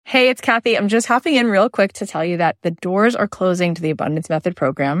Hey, it's Kathy. I'm just hopping in real quick to tell you that the doors are closing to the Abundance Method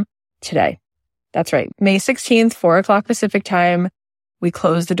program today. That's right. May 16th, 4:00 Pacific time, we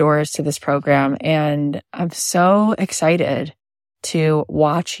close the doors to this program. And I'm so excited to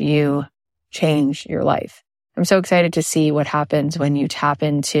watch you change your life. I'm so excited to see what happens when you tap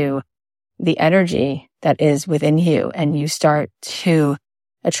into the energy that is within you and you start to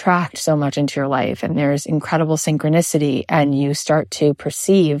attract so much into your life, and there's incredible synchronicity, and you start to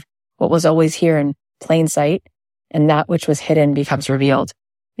perceive what was always here in plain sight, and that which was hidden becomes revealed.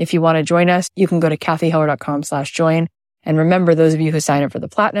 If you want to join us, you can go to kathyheller.com/join. And remember, those of you who sign up for the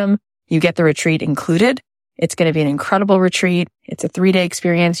Platinum, you get the retreat included. It's going to be an incredible retreat. It's a 3-day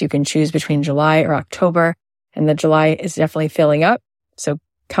experience. You can choose between July or October, and the July is definitely filling up. So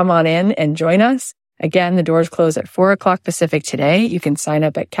come on in and join us. Again, the doors close at 4:00 Pacific today. You can sign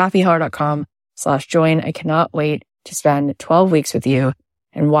up at kathyheller.com/join. I cannot wait to spend 12 weeks with you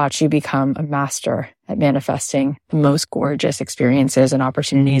and watch you become a master at manifesting the most gorgeous experiences and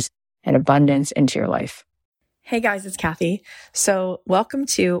opportunities and abundance into your life. Hey guys, it's Kathy. So welcome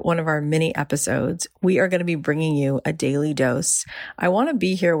to one of our mini episodes. We are going to be bringing you a daily dose. I want to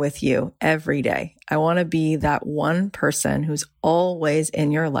be here with you every day. I want to be that one person who's always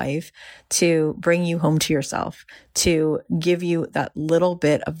in your life to bring you home to yourself, to give you that little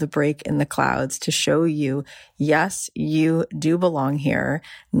bit of the break in the clouds, to show you, yes, you do belong here.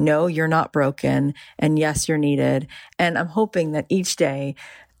 No, you're not broken. And yes, you're needed. And I'm hoping that each day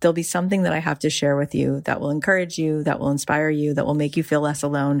there'll be something that I have to share with you that will encourage you, that will inspire you, that will make you feel less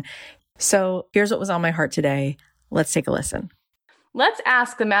alone. So here's what was on my heart today. Let's take a listen. Let's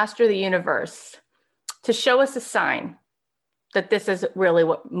ask the Master of the Universe to show us a sign that this is really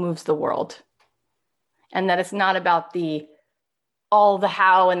what moves the world, and that it's not about all the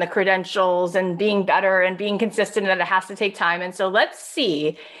how and the credentials and being better and being consistent, and that it has to take time. And so let's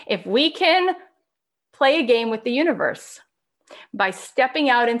see if we can play a game with the universe by stepping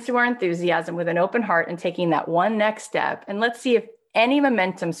out into our enthusiasm with an open heart and taking that one next step. And let's see if any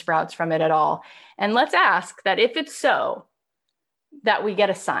momentum sprouts from it at all. And let's ask that if it's so, that we get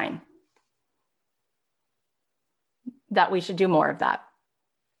a sign that we should do more of that.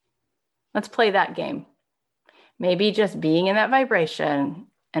 Let's play that game. Maybe just being in that vibration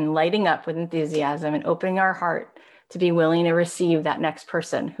and lighting up with enthusiasm and opening our heart to be willing to receive that next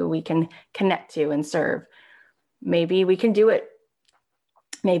person who we can connect to and serve. Maybe we can do it.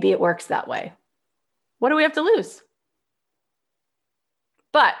 Maybe it works that way. What do we have to lose?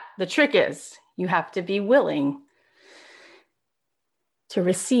 But the trick is you have to be willing to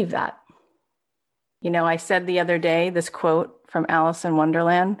receive that. You know, I said the other day, this quote from Alice in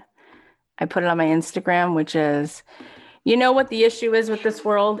Wonderland, I put it on my Instagram, which is, you know what the issue is with this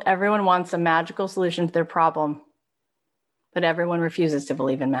world? Everyone wants a magical solution to their problem, but everyone refuses to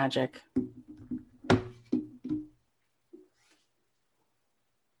believe in magic.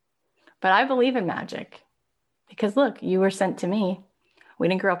 But I believe in magic because look, you were sent to me. We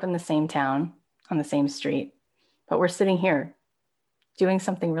didn't grow up in the same town, on the same street, but we're sitting here doing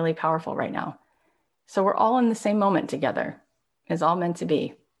something really powerful right now. So we're all in the same moment together. It's all meant to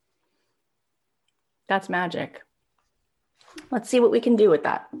be. That's magic. Let's see what we can do with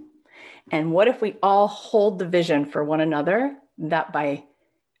that. And what if we all hold the vision for one another, that by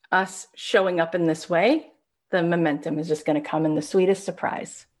us showing up in this way, the momentum is just going to come in the sweetest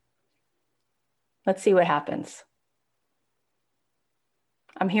surprise. Let's see what happens.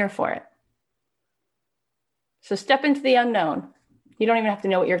 I'm here for it. So step into the unknown. You don't even have to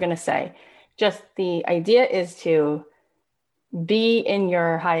know what you're going to say. Just the idea is to be in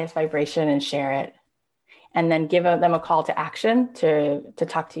your highest vibration and share it. And then give them a call to action to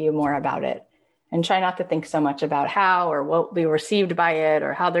talk to you more about it. And try not to think so much about how or what will be received by it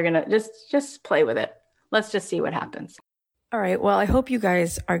or how they're going to just play with it. Let's just see what happens. All right. Well, I hope you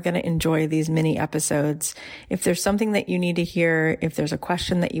guys are going to enjoy these mini episodes. If there's something that you need to hear, if there's a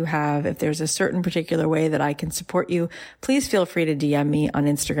question that you have, if there's a certain particular way that I can support you, please feel free to DM me on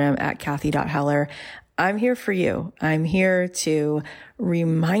Instagram at kathy.heller. I'm here for you. I'm here to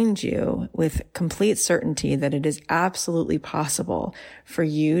remind you with complete certainty that it is absolutely possible for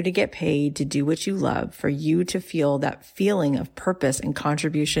you to get paid to do what you love, for you to feel that feeling of purpose and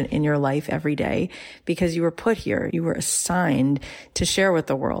contribution in your life every day, because you were put here. You were assigned to share with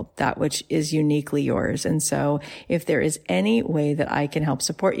the world that which is uniquely yours. And so if there is any way that I can help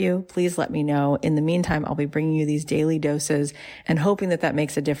support you, please let me know. In the meantime, I'll be bringing you these daily doses and hoping that that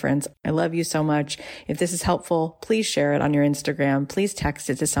makes a difference. I love you so much. If this is helpful, please share it on your Instagram. Please text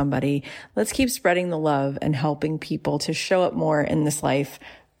it to somebody. Let's keep spreading the love and helping people to show up more in this life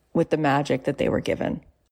with the magic that they were given.